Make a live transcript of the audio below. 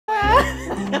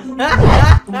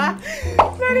That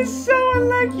is so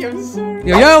unlucky, I'm sorry.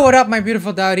 Yo, what up, my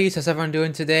beautiful dauwdies? How's everyone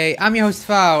doing today? I'm your host,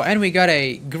 Fao, and we got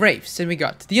a Graves, and we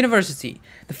got the University.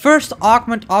 The first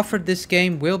augment offered this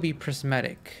game will be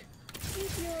Prismatic.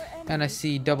 And I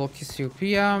see double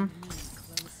Cassiopeia.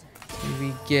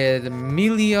 We get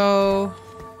Emilio.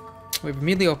 We have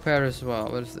Emilio pair as well.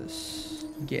 What is this?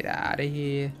 Get out of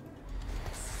here.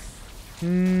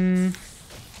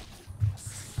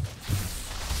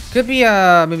 Could be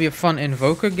maybe a fun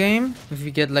invoker game if we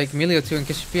get like Emilio 2 and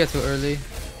Cassiopeia too early.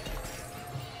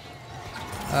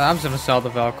 I'm just gonna sell the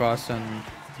Valkos and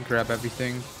grab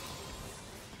everything.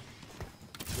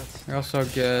 I also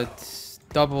get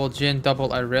double Jhin, double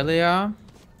Irelia.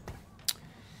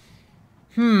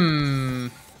 I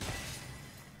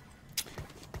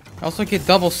also get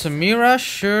double Samira,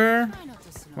 sure.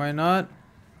 Why not?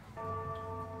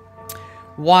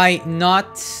 Why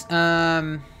not?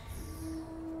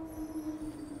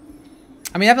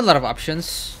 I mean, I have a lot of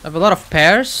options. I have a lot of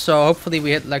pairs, so hopefully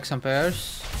we hit like some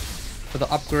pairs for the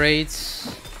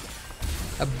upgrades.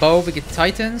 A bow, we get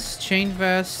Titans, Chain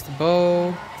Vest,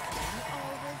 bow,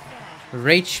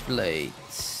 Rage Blades.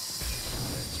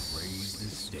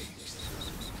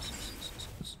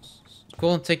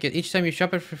 Golden ticket. Each time you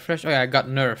shop it, refresh. Oh yeah, I got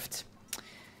nerfed.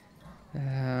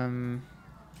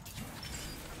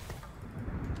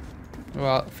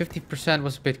 Well, 50%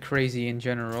 was a bit crazy in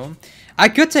general. I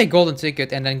could take golden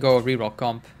ticket and then go reroll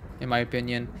comp, in my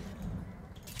opinion,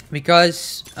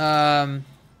 because oh,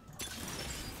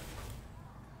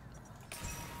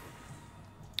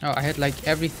 I had like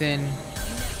everything.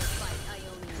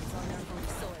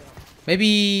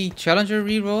 Maybe challenger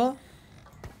reroll.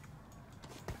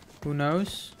 Who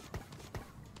knows?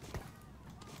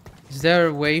 Is there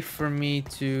a way for me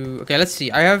to? Okay, let's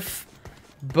see. I have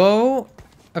bow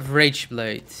of Rage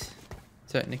Blade.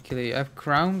 Technically, I have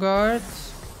Crown Guard.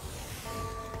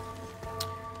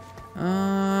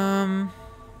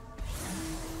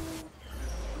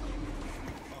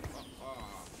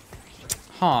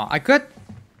 I could.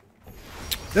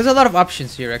 There's a lot of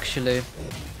options here, actually.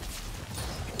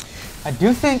 I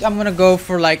do think I'm gonna go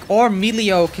for like or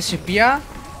Emilio Cassiopeia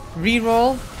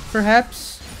reroll,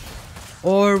 perhaps,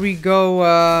 or we go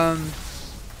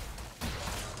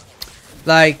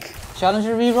like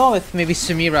challenger reroll with maybe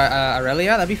Samira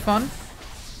Irelia. That'd be fun.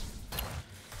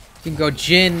 We can go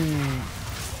Jhin.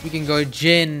 We can go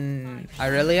Jhin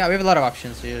Irelia. We have a lot of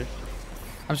options here.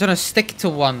 I'm just gonna stick to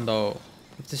one though.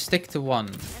 We have to stick to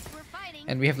one.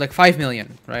 And we have like 5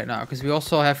 million right now because we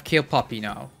also have Kayle Poppy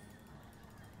now.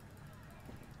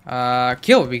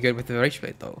 Kill would be good with the Rage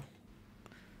Blade though.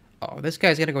 Oh, this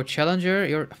guy's gonna go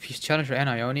challenger. He's challenger and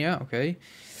Ionia. Okay.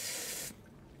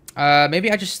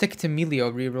 Maybe I just stick to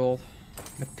Emilio reroll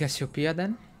with Cassiopeia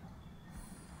then.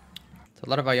 It's a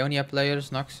lot of Ionia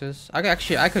players, Noxus.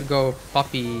 I could go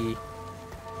Poppy.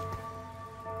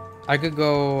 I could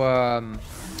go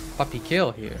Poppy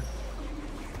Kill here.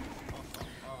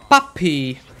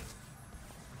 Poppy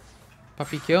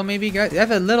Kill maybe, guys. They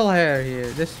have a little hair here.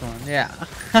 This one, yeah.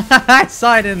 I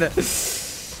saw it in the.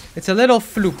 It's a little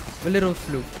fluke. A little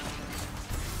fluke.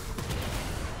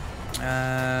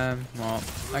 Well,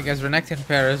 I guess Renekton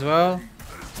pair as well.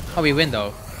 Oh, we win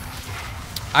though.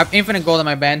 I have infinite gold on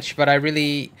my bench, but I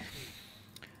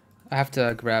have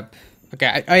to grab.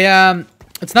 Okay,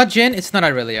 it's not Jhin, it's not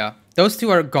Irelia. Those two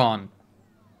are gone.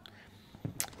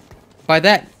 By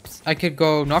that, I could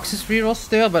go Noxus reroll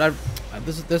still, but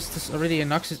this is already a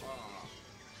Noxus.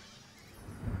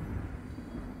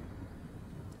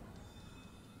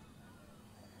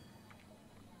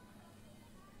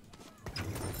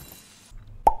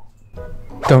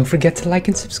 Don't forget to like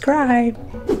and subscribe.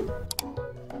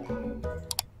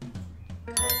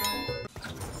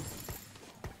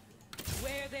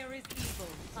 Where there is evil,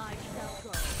 I shall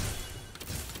go.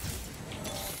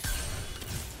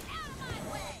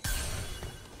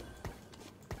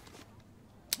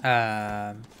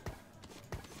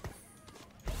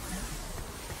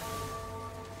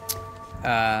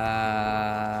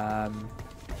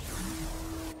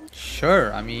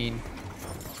 Sure, I mean,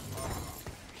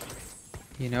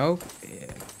 you know,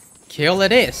 kill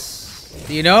it is.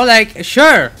 You know, like,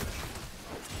 sure.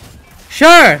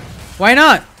 Sure, why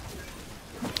not?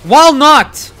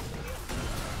 Walnut!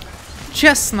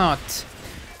 Chestnut.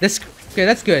 Okay,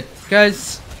 that's good,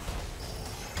 because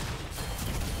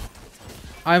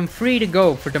I'm free to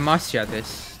go for Demacia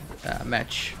this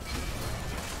match.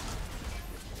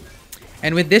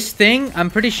 And with this thing, I'm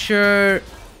pretty sure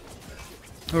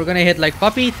we're gonna hit like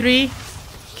Poppy 3,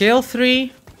 Kayle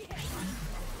 3,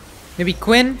 maybe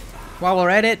Quinn while we're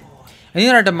at it. I need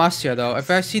our Demacia though.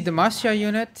 If I see Demacia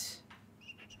unit,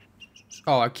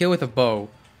 Oh, a kill with a bow.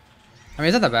 I mean,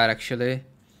 it's not that bad, actually.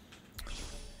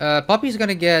 Poppy's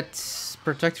gonna get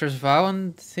Protector's Vow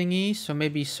on thingy, so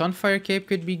maybe Sunfire Cape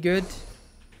could be good.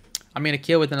 I mean, a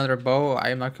kill with another bow, I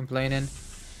am not complaining.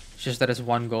 It's just that it's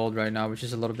 1 gold right now, which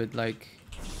is a little bit like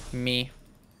me.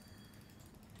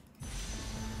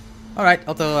 Alright,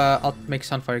 I'll make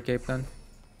Sunfire Cape then.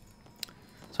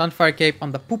 Sunfire Cape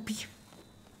on the Poopy.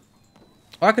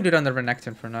 Or I could do it on the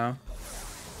Renekton for now.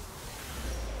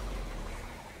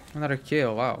 Another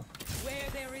kill, wow. Where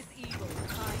there is evil,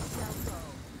 I shall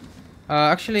go.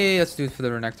 Actually, let's do it for the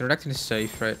Renekton. Renekton is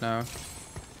safe right now.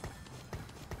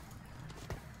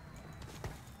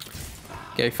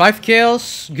 Okay, 5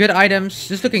 kills, good items,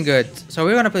 just looking good. So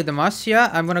we're gonna play Demacia.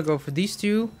 I'm gonna go for these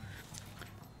 2.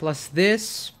 Plus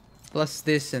this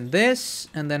and this.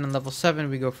 And then on level 7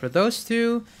 we go for those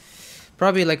 2.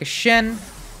 Probably like a Shen.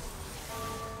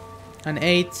 An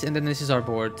 8, and then this is our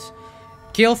board.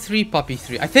 Kill 3, Poppy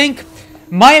 3. I think,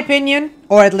 my opinion,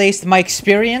 or at least my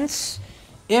experience,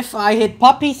 if I hit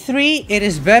Poppy 3, it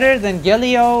is better than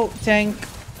Yoyo tank,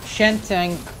 Shen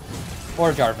tank,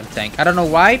 or Jarvan tank. I don't know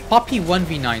why. Poppy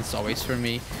 1v9s always for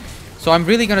me. So I'm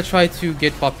really gonna try to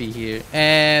get Poppy here.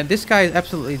 And this guy is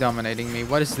absolutely dominating me.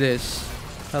 What is this?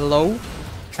 Hello?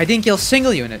 I didn't kill a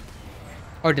single unit.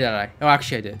 Or did I? Oh,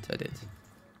 actually I did. I did.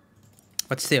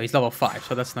 But still, he's level 5,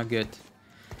 so that's not good.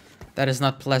 That is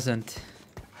not pleasant.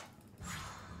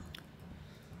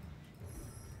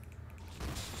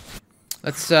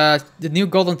 Let's, the new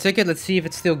golden ticket, let's see if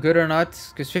it's still good or not.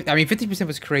 Because, I mean, 50%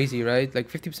 was crazy, right? Like,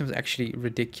 50% was actually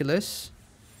ridiculous.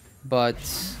 But,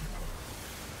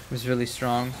 it was really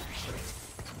strong.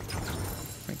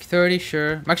 Like, 30,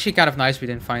 sure. I'm actually kind of nice we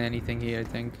didn't find anything here, I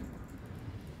think.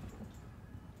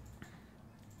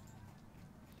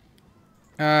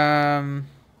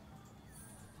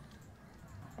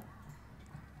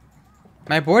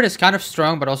 My board is kind of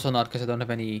strong, but also not because I don't have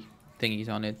any thingies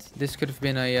on it. This could have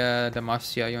been a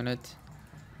Demacia unit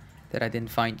that I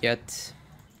didn't find yet.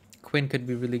 Quinn could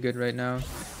be really good right now.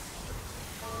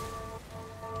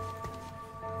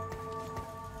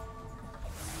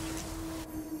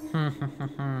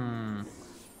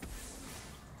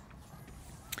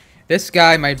 This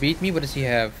guy might beat me. What does he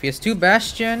have? He has 2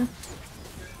 Bastion.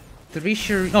 3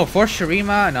 Shurima. No, 4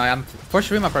 Shurima. No, 4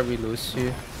 Shurima probably lose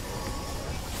here.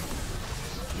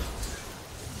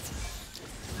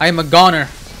 I am a goner.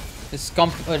 His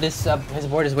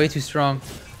board is way too strong.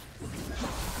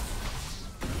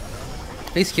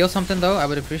 Please kill something though. I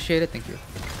would appreciate it. Thank you.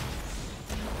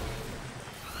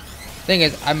 Thing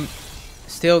is, I'm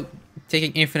still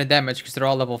taking infinite damage because they're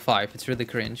all level 5. It's really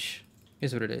cringe.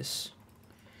 Is what it is.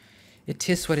 It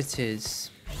is what it is.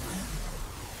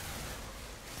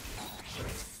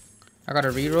 I got a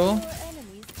reroll.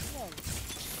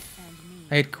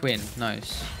 I hit Quinn.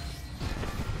 Nice.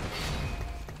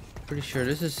 Pretty sure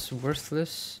this is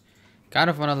worthless. Kind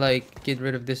of want to like get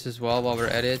rid of this as well while we're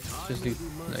at it. Just do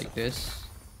like this.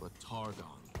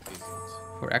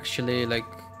 Or actually like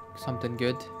something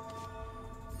good.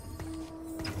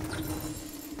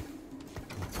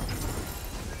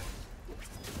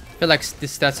 I feel like the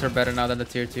stats are better now than the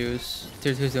tier 2s.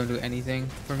 Tier 2s don't do anything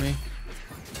for me.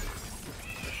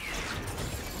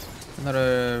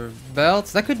 Another belt.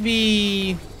 That could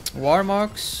be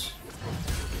Warmox.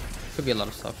 Could be a lot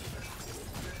of stuff.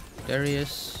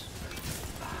 Darius.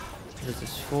 What is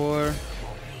this for?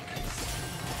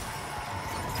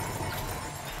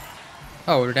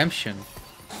 Oh, redemption.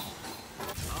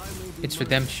 It's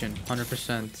redemption,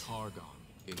 100%.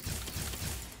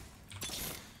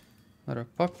 Another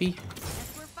Poppy.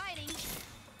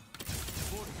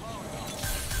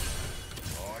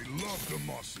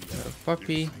 Another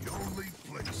Poppy.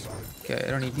 Okay,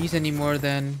 I don't need these anymore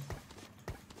then.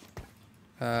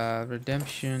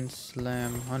 Redemption,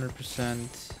 Slam,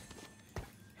 100%.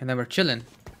 And then we're chilling.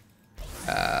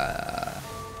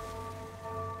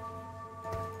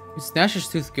 Is Nash's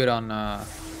Tooth good on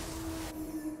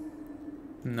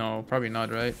no, probably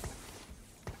not, right?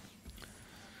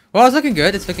 Well, it's looking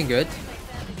good. It's looking good.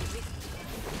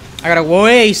 I got a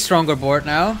way stronger board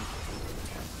now.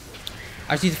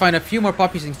 I just need to find a few more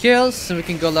poppies and kills, and we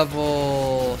can go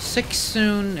level 6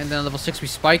 soon. And then level 6 we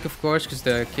spike, of course, because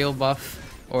the kill buff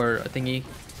or a thingy,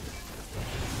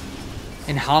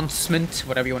 enhancement,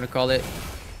 whatever you want to call it.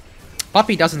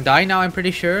 Poppy doesn't die now, I'm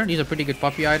pretty sure. These are pretty good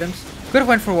Poppy items. Could have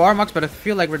went for Warmox, but I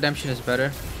feel like Redemption is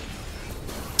better.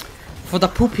 For the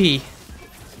Poopy.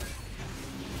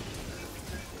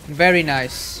 Very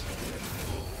nice.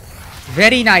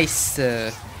 Very nice.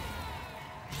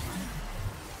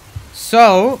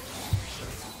 So,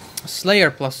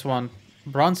 Slayer +1.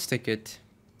 Bronze ticket.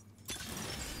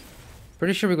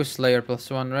 Pretty sure we go Slayer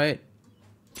 +1, right?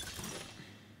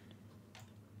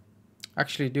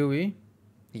 Actually, do we?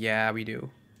 Yeah, we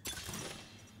do.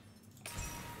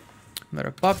 Another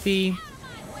Poppy.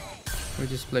 We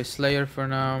just play Slayer for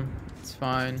now. It's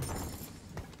fine.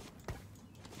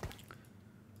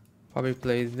 Probably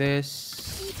play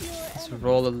this. Let's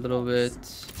roll a little bit.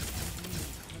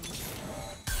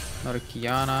 Another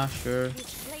Kiana, sure.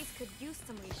 This place could use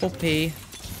some Poppy.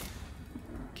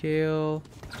 Kill.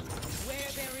 Where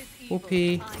there is evil,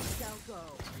 Poppy. I shall go.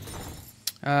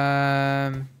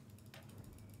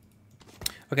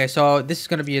 Okay, so this is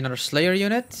gonna be another Slayer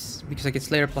unit because I get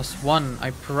Slayer +1. I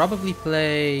probably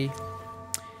play.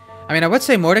 I mean, I would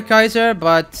say Mordekaiser,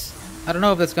 but I don't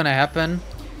know if that's gonna happen.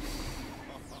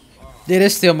 It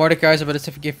is still Mordekaiser, but it's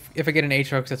if I get an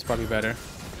Aatrox, that's probably better.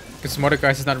 Because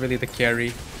Mordekaiser is not really the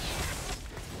carry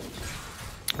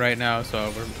right now,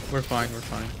 so we're fine. We're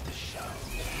fine.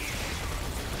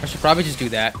 I should probably just do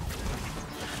that.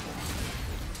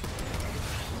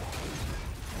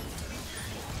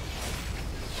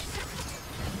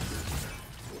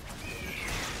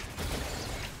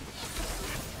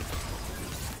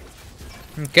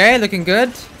 Okay, looking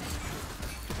good.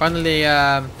 Finally,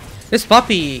 this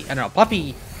Poppy, I don't know,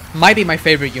 Poppy might be my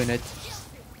favorite unit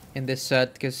in this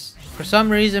set because for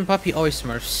some reason Poppy always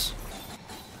smurfs.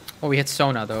 Oh, we hit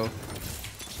Sona though.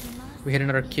 We hit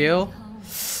another kill.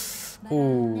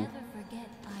 Ooh.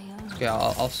 Okay,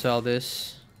 I'll sell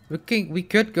this. We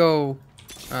could go.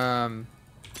 Oh,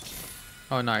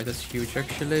 nice. That's huge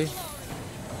actually.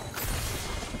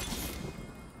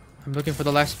 I'm looking for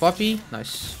the last Poppy.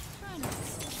 Nice.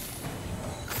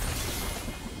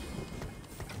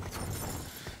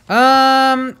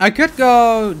 I could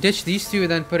go ditch these two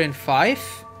and then put in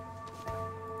 5.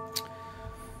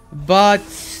 But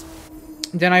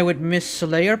then I would miss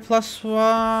Slayer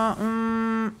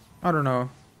 +1. I don't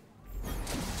know.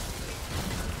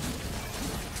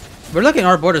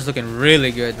 Our board is looking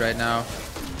really good right now.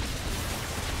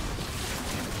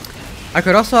 I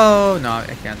could also, no,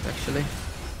 I can't actually.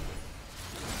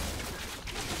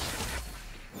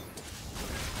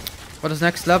 What is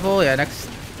next level? Yeah, next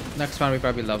one we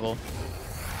probably level.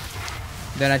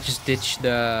 Then I just ditch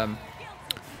the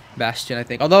Bastion, I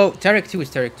think. Although Taric 2 is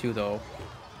Taric 2 though.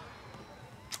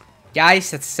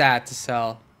 Guys, that's sad to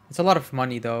sell. It's a lot of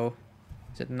money though.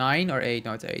 Is it 9 or 8?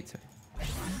 No, it's 8.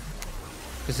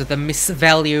 Because of the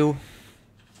misvalue.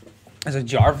 As a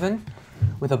Jarvan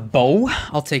with a bow,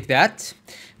 I'll take that.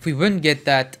 If we wouldn't get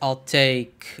that, I'll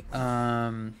take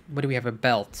what do we have? A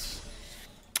belt.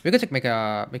 We could make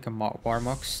a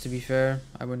Warmox, to be fair.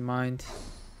 I wouldn't mind.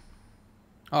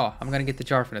 Oh, I'm gonna get the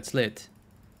Jarvan. It's lit.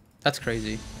 That's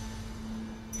crazy.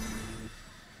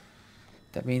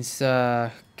 That means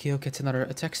Kayle gets another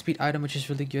attack speed item, which is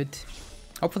really good.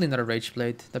 Hopefully another Rage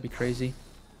Blade. That'd be crazy.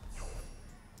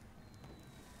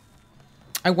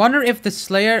 I wonder if the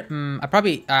Slayer... I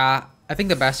think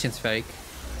the Bastion's fake.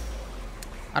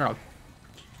 I don't know.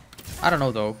 I don't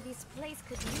know though. This place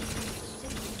could use some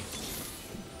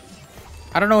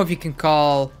I don't know if you can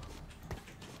call...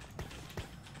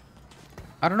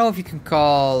 I don't know if you can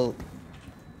call...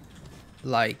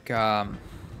 Like, how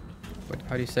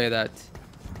do you say that?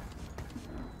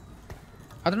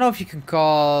 I don't know if you can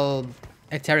call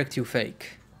a Taric 2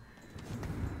 fake.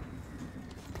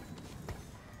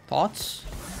 Thoughts?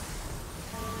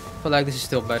 I feel like this is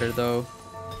still better though.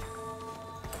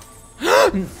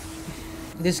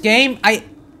 This game,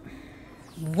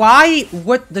 why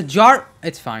would the jar...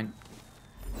 It's fine.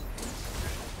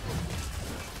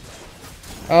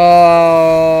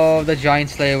 Oh, the Giant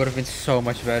Slayer would have been so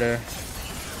much better. I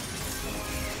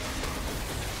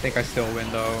think I still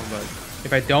win though, but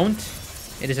if I don't,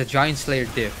 it is a Giant Slayer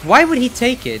diff. Why would he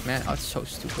take it, man? Oh, it's so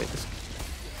stupid.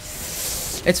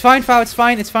 It's fine, Fao. It's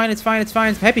fine. It's fine. It's fine. It's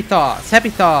fine. Happy thoughts. Happy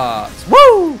thoughts.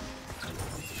 Woo!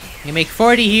 You make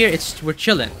 40 here. We're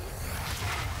chilling.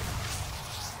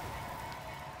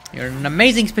 You're in an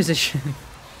amazing position.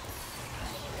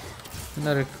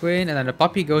 Another Queen, and then the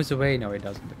Poppy goes away. No, it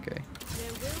doesn't. Okay.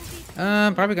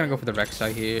 Probably gonna go for the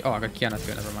Rek'Sai here. Oh, I got Kiana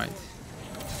too. Never mind.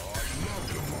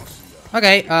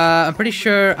 Okay. I'm pretty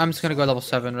sure I'm just gonna go level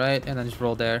 7, right? And then just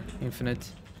roll there.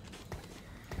 Infinite.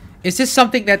 Is this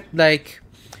something that like?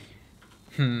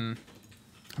 I'm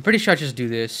pretty sure I just do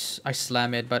this. I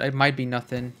slam it, but it might be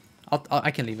nothing.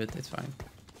 I can leave it. It's fine.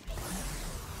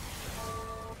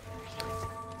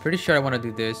 Pretty sure I want to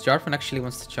do this. Jarvan actually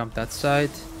wants to jump that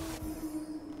side.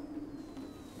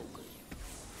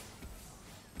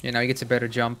 Yeah, now he gets a better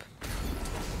jump.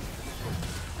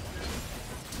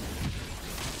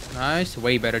 Nice,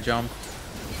 way better jump.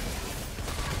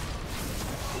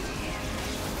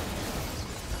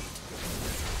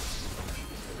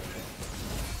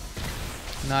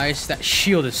 Nice. That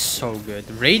shield is so good.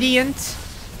 Radiant.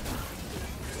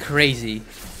 Crazy.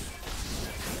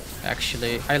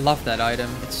 Actually, I love that item.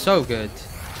 It's so good.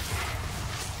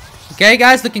 Okay,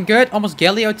 guys, looking good. Almost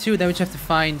Galio too. Then we just have to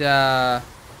find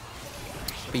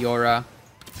Fiora.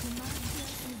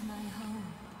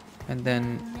 And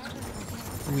then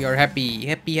we are happy.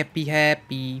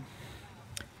 Happy.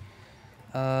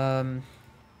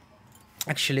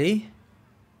 Actually,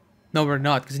 no, we're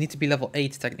not, because we need to be level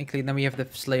 8 technically. Then we have the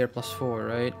Slayer +4,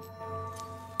 right?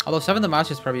 Although 7 the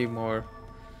Master is probably more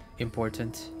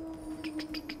important.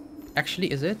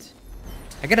 Actually, is it?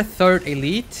 I get a 3rd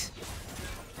Elite.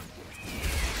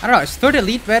 I don't know, is 3rd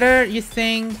Elite better, you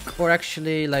think? Or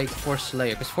actually, like, 4th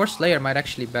Slayer? Because 4th Slayer might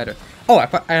actually be better. Oh, I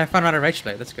found another Rage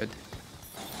Blade. That's good.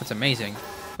 That's amazing.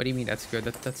 What do you mean that's good?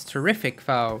 That's terrific,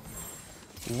 Fow.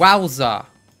 Wowza.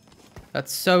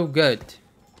 That's so good.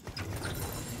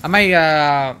 Am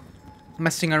I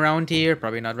messing around here?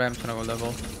 Probably not, right? I'm just gonna go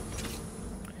level.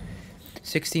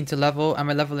 16 to level. Am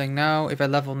I leveling now? If I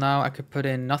level now, I could put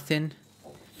in nothing.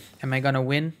 Am I gonna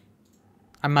win?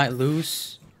 I might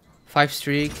lose. 5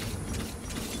 streak.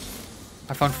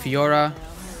 I found Fiora.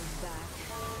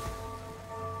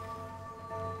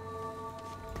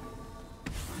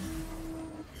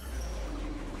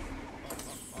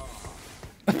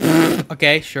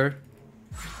 Okay, sure.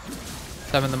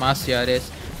 7 the Master, yeah, it is.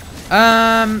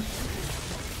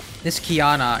 This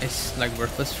Kiana is like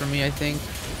worthless for me, I think.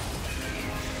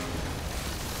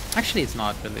 Actually, it's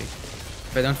not really.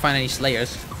 If I don't find any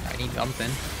Slayers, I need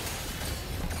something.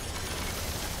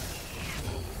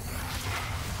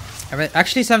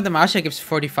 Actually, 7 the Master gives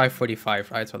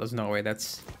 45, right? So there's no way.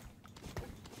 That's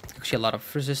actually a lot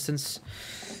of resistance.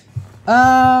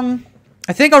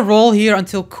 I think I'll roll here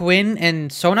until Quinn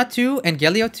and Sona 2 and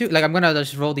Galio 2. Like, I'm gonna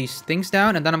just roll these things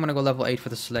down and then I'm gonna go level 8 for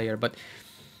the Slayer. But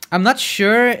I'm not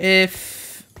sure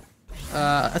if...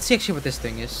 let's see actually what this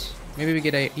thing is. Maybe we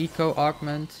get a Eco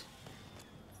Augment.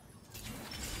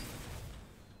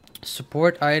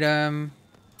 Support item.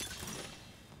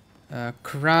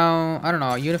 Crown. I don't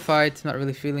know. Unified. Not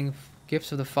really feeling.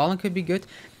 Gifts of the Fallen could be good.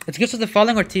 It's Gifts of the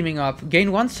Fallen or teaming up.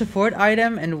 Gain 1 support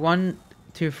item and 1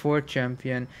 tier 4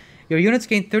 champion. Your units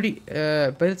gain 30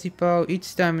 ability power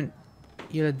each time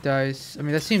unit dies. I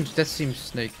mean, that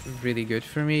seems like really good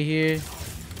for me here.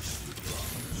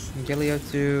 Galio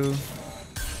 2.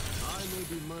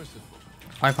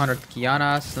 500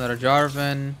 Kianas, another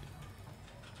Jarvan,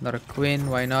 another Quinn,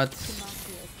 why not?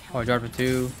 Oh, Jarvan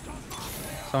 2.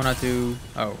 Sona 2.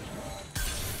 Oh.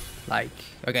 Like,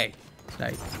 okay.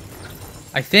 Like,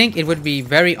 I think it would be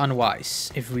very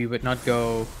unwise if we would not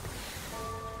go...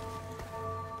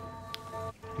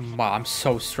 Wow, I'm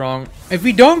so strong. If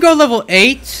we don't go level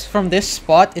 8 from this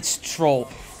spot, it's troll.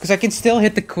 Because I can still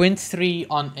hit the Quinn 3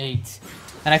 on 8.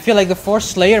 And I feel like the 4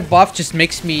 Slayer buff just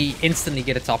makes me instantly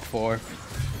get a top 4.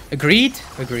 Agreed?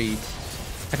 Agreed.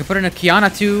 I can put in a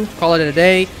Kiana 2, call it a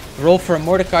day, roll for a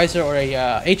Mordekaiser or a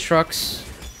Aatrox.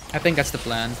 I think that's the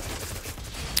plan.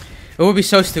 It would be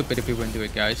so stupid if we wouldn't do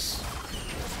it, guys.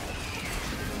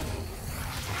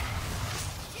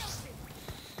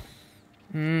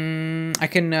 I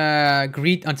can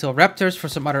greet until Raptors for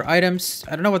some other items.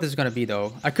 I don't know what this is gonna be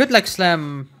though. I could like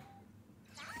slam...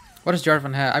 What does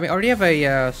Jarvan have? I mean, I already have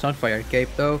a Sunfire Cape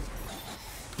though.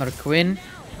 Not a Quinn.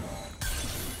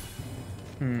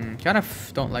 Kind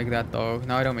of don't like that though.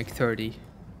 Now I don't make 30.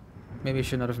 Maybe I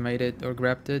should not have made it or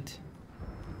grabbed it.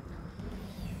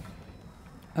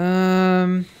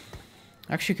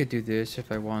 Actually could do this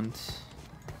if I want.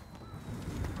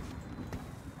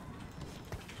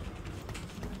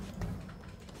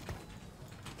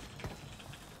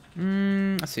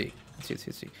 Let's see.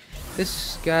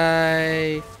 This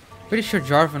guy... Pretty sure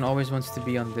Jarvan always wants to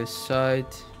be on this side.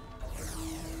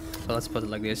 So let's put it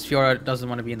like this. Fiora doesn't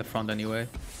want to be in the front anyway.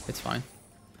 It's fine.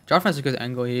 Jarvan has a good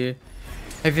angle here.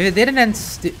 If I didn't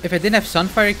have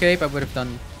Sunfire Cape, I would have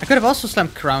done... I could have also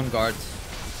slammed Crown Guard.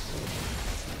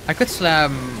 I could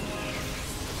slam...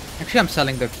 Actually, I'm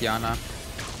selling the Kiana.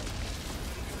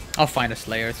 I'll find a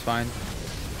Slayer, it's fine.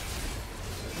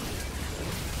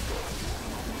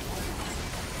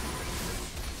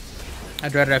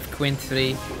 I'd rather have Quinn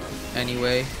 3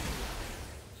 anyway.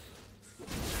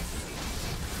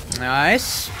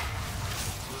 Nice.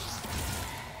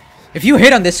 If you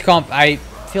hit on this comp, I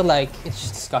feel like it's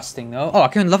just disgusting, no? Oh, I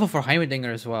can level for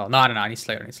Heimerdinger as well. No, I need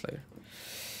Slayer,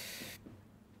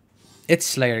 It's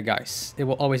Slayer, guys. It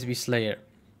will always be Slayer.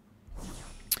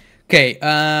 Okay,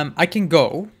 I can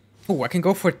go... Oh, I can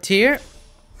go for Tear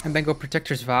and then go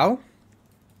Protector's Vow.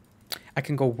 I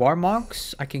can go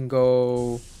Warmogs. I can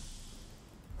go...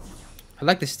 I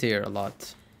like this Tear a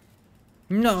lot.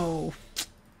 No.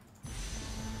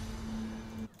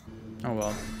 Oh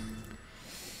well.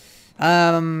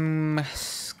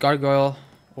 Gargoyle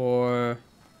or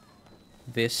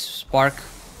this Spark,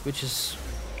 which is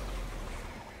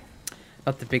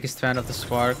not the biggest fan of the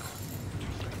Spark.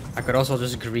 I could also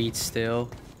just greed still.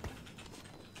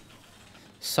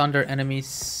 Sunder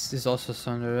enemies is also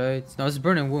Sunder, right? No, it's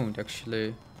Burning Wound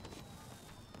actually.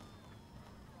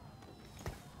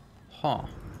 Huh.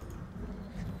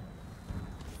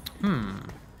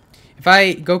 If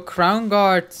I go Crown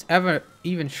Guard,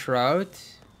 even Shroud.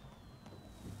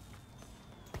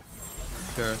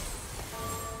 Sure.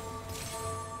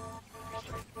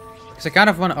 Because I kind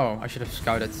of want to... Oh, I should have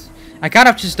scouted. I kind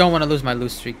of just don't want to lose my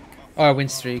lose streak. Or win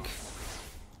streak.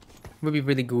 It would be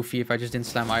really goofy if I just didn't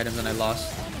slam items and I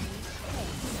lost.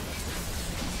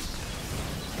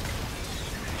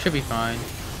 Should be fine.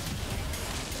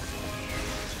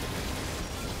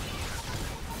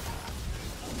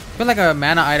 I feel like a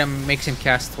mana item makes him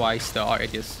cast twice though. Or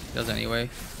it just does anyway.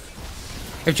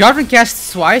 If Jarvan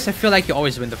casts twice, I feel like you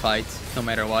always win the fight. No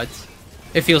matter what.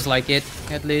 It feels like it,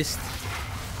 at least.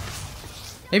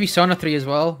 Maybe Sona 3 as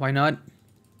well. Why not?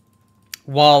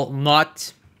 While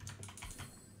not...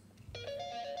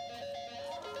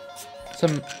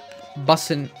 Some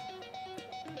bussin'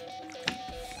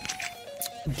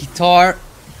 guitar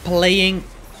playing.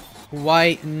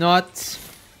 Why not?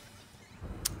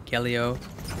 Kelio.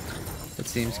 That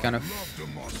seems kind of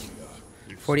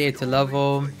 48 to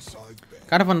level.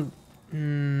 Kind of on.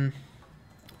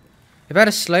 If I had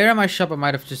a Slayer in my shop, I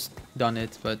might have just done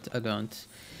it, but I don't.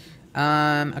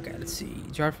 Okay, let's see.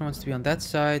 Jarvan wants to be on that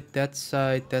side, that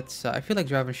side, that side. I feel like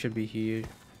Jarvan should be here.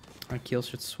 Our kill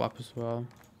should swap as well.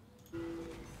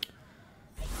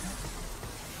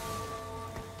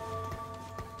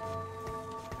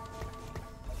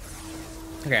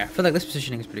 Okay, I feel like this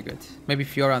positioning is pretty good. Maybe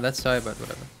Fiora on that side, but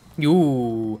whatever.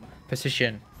 Ooh,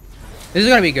 position. This is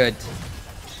gonna be good.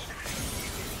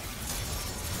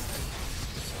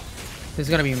 This is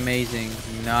gonna be amazing.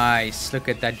 Nice. Look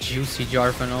at that juicy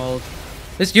Jarvan ult.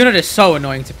 This unit is so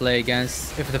annoying to play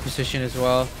against if the position as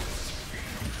well.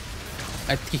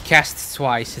 He casts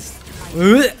twice. It's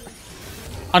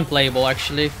unplayable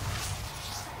actually.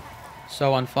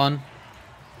 So unfun.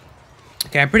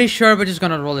 Okay, I'm pretty sure we're just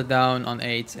gonna roll it down on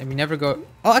 8 and we never go...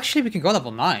 Oh, actually we can go level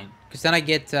 9. Because then I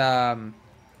get... My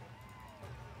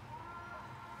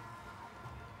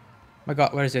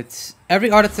god, where is it?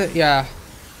 Every auditor... Yeah.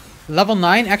 Level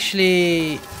 9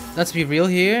 actually... Let's be real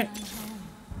here.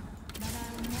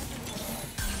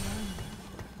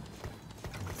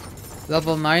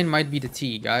 Level 9 might be the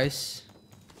T, guys.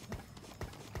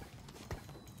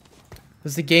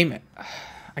 This is the game...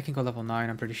 I can go level 9,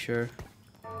 I'm pretty sure.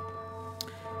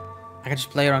 I can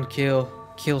just play around kill.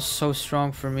 Kill's so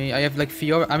strong for me. I have like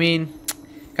Fiora. I mean,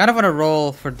 kind of want to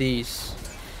roll for these.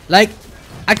 Like,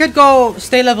 I could go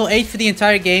stay level 8 for the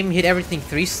entire game, hit everything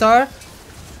 3-star.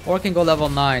 Or I can go level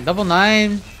 9. Level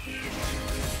 9.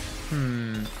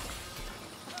 I'm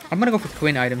gonna go for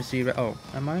Quinn items here. Oh,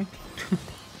 am I?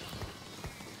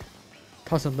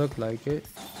 Doesn't look like it.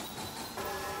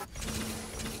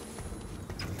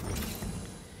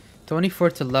 24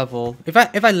 to level. If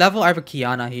I level, I have a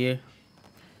Kiana here.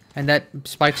 And that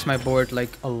spikes my board like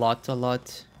a lot. I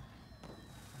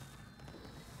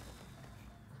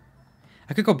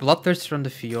could go Bloodthirst from the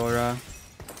Fiora.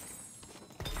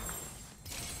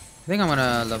 I think I'm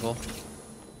gonna level.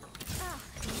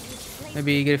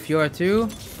 Maybe get a Fiora too.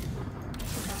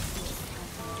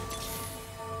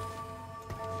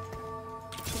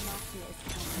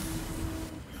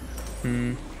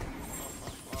 I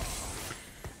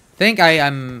think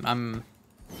I'm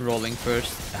rolling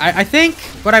first. I think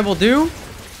what I will do,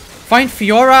 find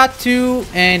Fiora 2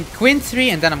 and Quinn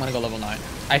 3 and then I'm gonna go level 9.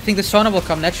 I think the Sona will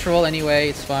come natural anyway,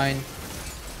 it's fine.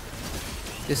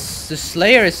 The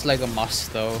Slayer is like a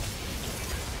must though.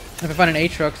 If I find an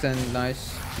Aatrox then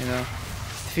nice, you know.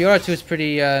 Fiora 2 is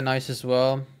pretty nice as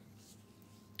well.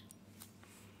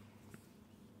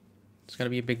 It's gonna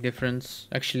be a big difference.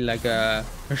 Actually like a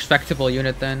respectable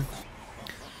unit then.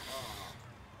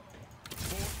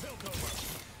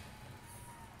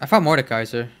 I found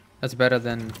Mordekaiser. That's better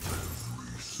than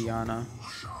Kiana.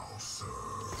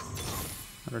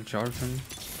 Another Jarvan.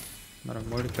 Another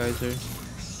Mordekaiser.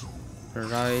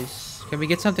 Rise. Can we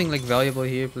get something like valuable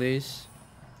here, please?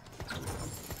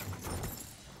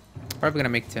 Probably gonna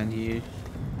make 10 here.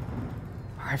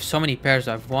 I have so many pairs.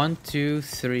 I have 1, 2,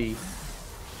 3.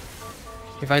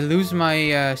 If I lose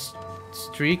my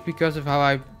streak because of how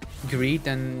I greed,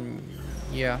 then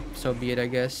yeah, so be it, I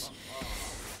guess.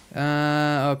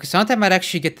 Oh, Cassandra might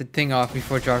actually get the thing off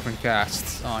before Jarvan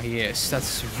casts. Oh, he is.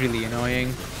 That's really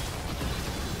annoying.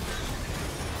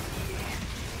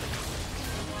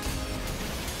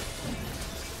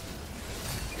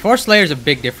 Force Slayer is a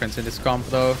big difference in this comp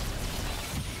though.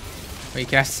 Oh, he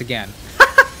casts again.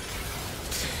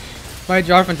 My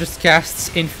Jarvan just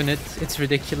casts infinite. It's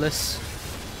ridiculous.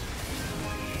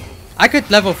 I could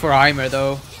level for Heimer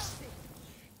though.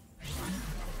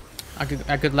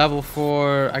 I could level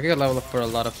for a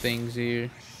lot of things here.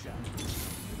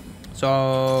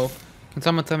 So can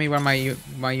someone tell me where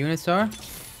my units are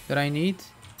that I need?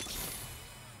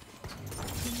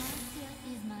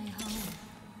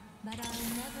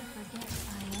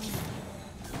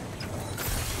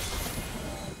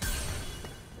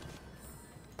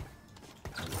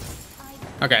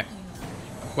 Okay.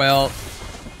 Well.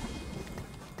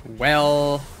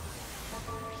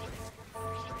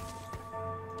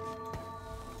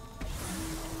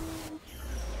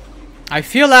 I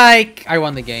feel like I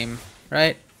won the game,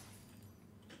 right?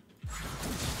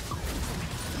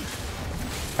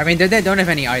 I mean, they don't have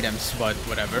any items, but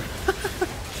whatever.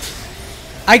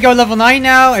 I go level 9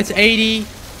 now. It's 80.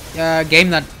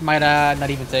 Game that might not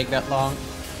even take that long.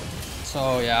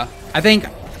 So yeah, I think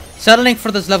settling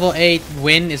for this level 8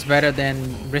 win is better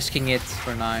than risking it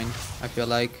for 9. I feel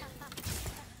like.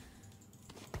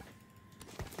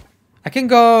 I can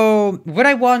go. Would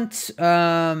I want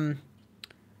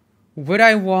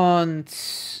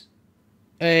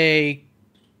a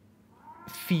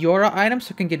Fiora item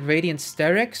so I can get Radiant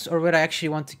Sterix, or would I actually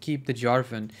want to keep the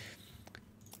Jarvan?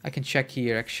 I can check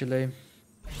here actually.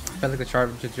 I feel like the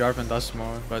Jarvan does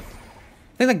more, but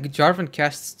I think the Jarvan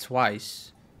casts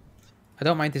twice. I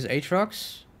don't mind his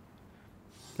Aatrox.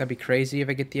 That'd be crazy if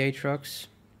I get the Aatrox.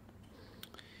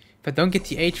 If I don't get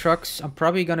the Aatrox, I'm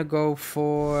probably gonna go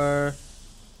for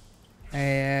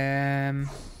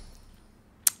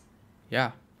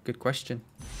yeah, good question.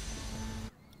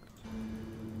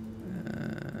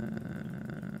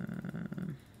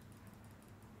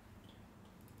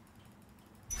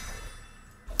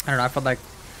 I don't know, I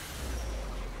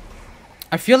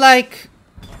feel like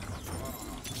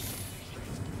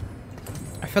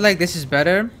this is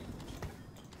better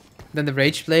than the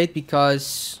Rage Blade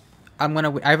because I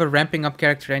have a ramping up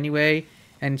character anyway,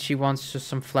 and she wants just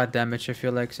some flat damage. I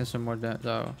feel like, since some more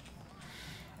though.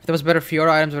 If there was better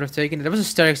Fiora items, I would have taken it. There was a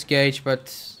Sterix gauge,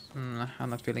 but I'm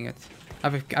not feeling it. I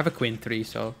have a Queen 3,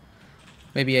 so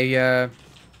maybe a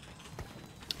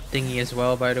thingy as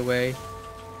well. By the way,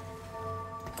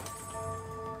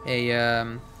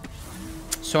 a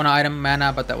Sona item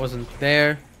mana, but that wasn't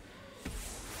there.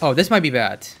 Oh, this might be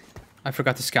bad. I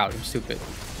forgot to scout. I'm stupid.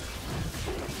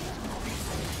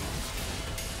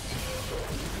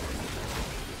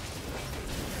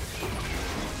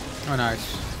 Oh,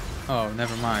 nice. Oh,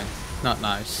 never mind. Not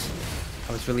nice.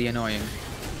 That was really annoying.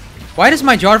 Why does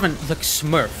my Jarvan look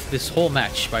smurf this whole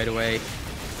match, by the way?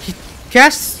 He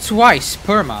casts twice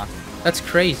perma. That's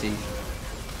crazy.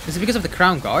 Is it because of the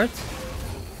Crown Guard?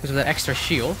 Because of that extra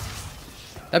shield?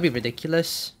 That'd be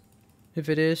ridiculous if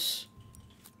it is.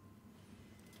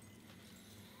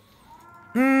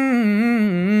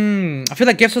 I feel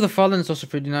like Gifts of the Fallen is also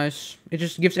pretty nice. It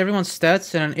just gives everyone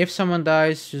stats, and if someone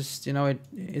dies, just, you know,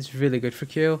 it's really good for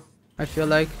kill. I feel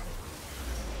like,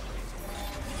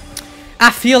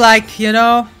 you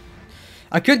know,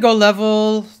 I could go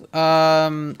level.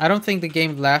 I don't think the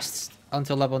game lasts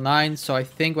until level 9, so I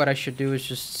think what I should do is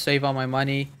just save all my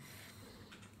money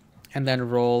and then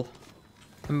roll.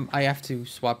 I have to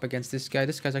swap against this guy.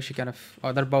 This guy's actually kind of...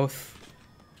 Oh, they're both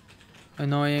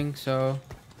annoying, so...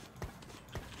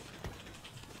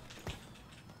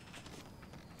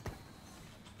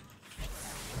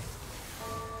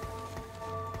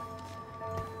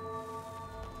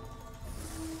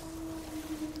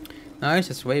 Nice,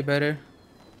 that's way better.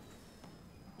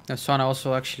 Now Sona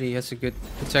also actually has a good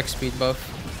attack speed buff.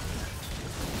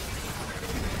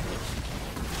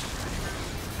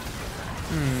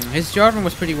 His Jarvan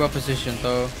was pretty well positioned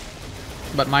though.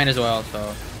 But mine as well,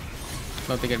 so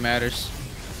don't think it matters.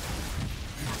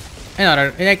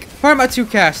 Another, like, perma 2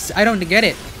 casts, I don't get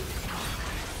it.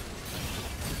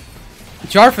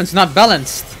 Jarvan's not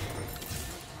balanced.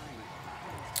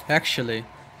 Actually.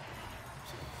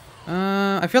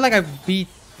 I feel like I beat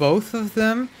both of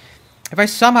them. If I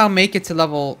somehow make it to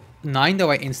level 9 though,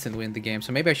 I instant win the game.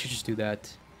 So maybe I should just do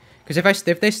that. Because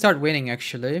if they start winning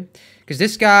actually. Because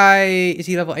this guy, is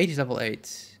he level 8? He's level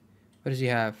 8. What does he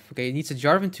have? Okay, he needs a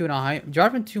Jarvan 2 and a high.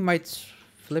 Jarvan 2 might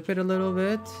flip it a little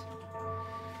bit.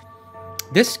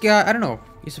 This guy, I don't know.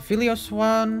 He's a Philios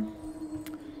 1.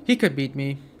 He could beat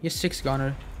me. He's 6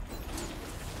 gunner.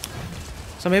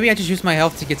 So maybe I just use my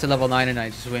health to get to level 9 and I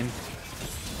just win.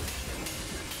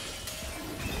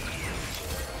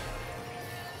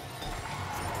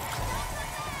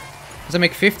 Does I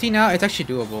make 50 now? It's actually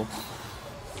doable.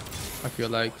 I feel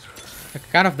like. I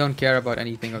kind of don't care about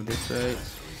anything of this, right?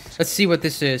 Let's see what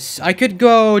this is. I could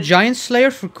go Giant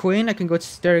Slayer for Queen. I can go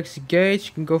Steric's Gauge.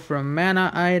 You can go for a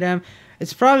mana item.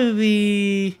 It's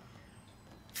probably...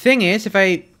 Thing is, if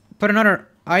I put another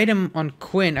item on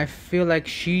Quinn, I feel like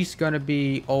she's gonna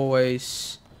be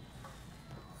always...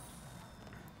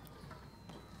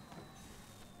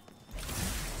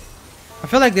 I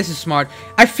feel like this is smart.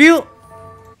 I feel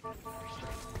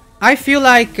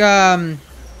like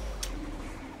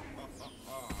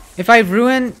if I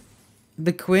ruin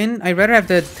the Quinn, I'd rather have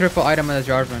the triple item on the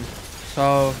Jarvan.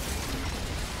 So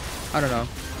I don't know.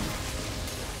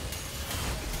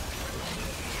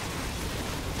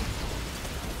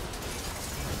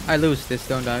 I lose this,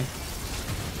 don't I?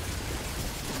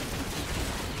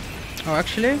 Oh,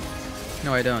 actually?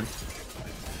 No, I don't.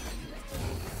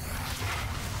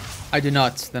 I do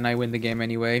not, then I win the game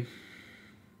anyway.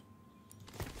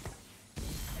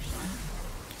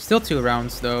 Still 2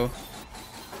 rounds though.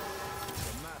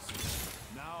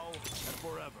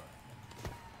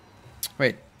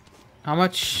 Wait, how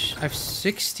much? I have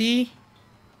 60?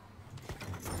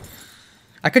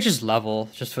 I could just level,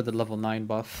 just for the level 9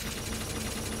 buff.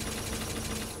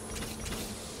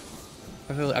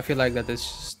 I feel like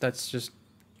that's just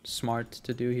smart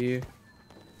to do here.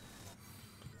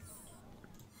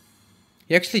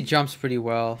 He actually jumps pretty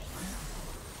well.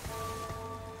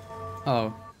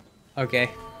 Oh. Okay.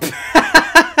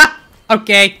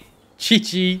 Okay.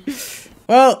 GG.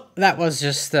 Well, that was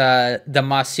just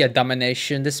Demacia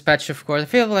domination. This patch, of course. I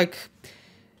feel like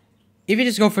if you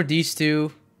just go for these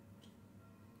two,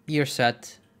 you're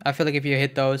set. I feel like if you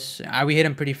hit those, we hit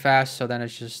them pretty fast, so then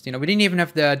it's just, you know, we didn't even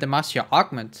have the Demacia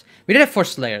augment. We did have for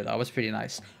Slayer though, it was pretty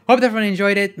nice. Hope that everyone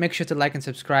enjoyed it. Make sure to like and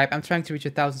subscribe. I'm trying to reach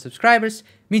 1,000 subscribers.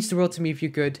 Means the world to me if you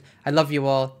could. I love you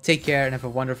all. Take care and have a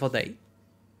wonderful day.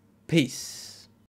 Peace.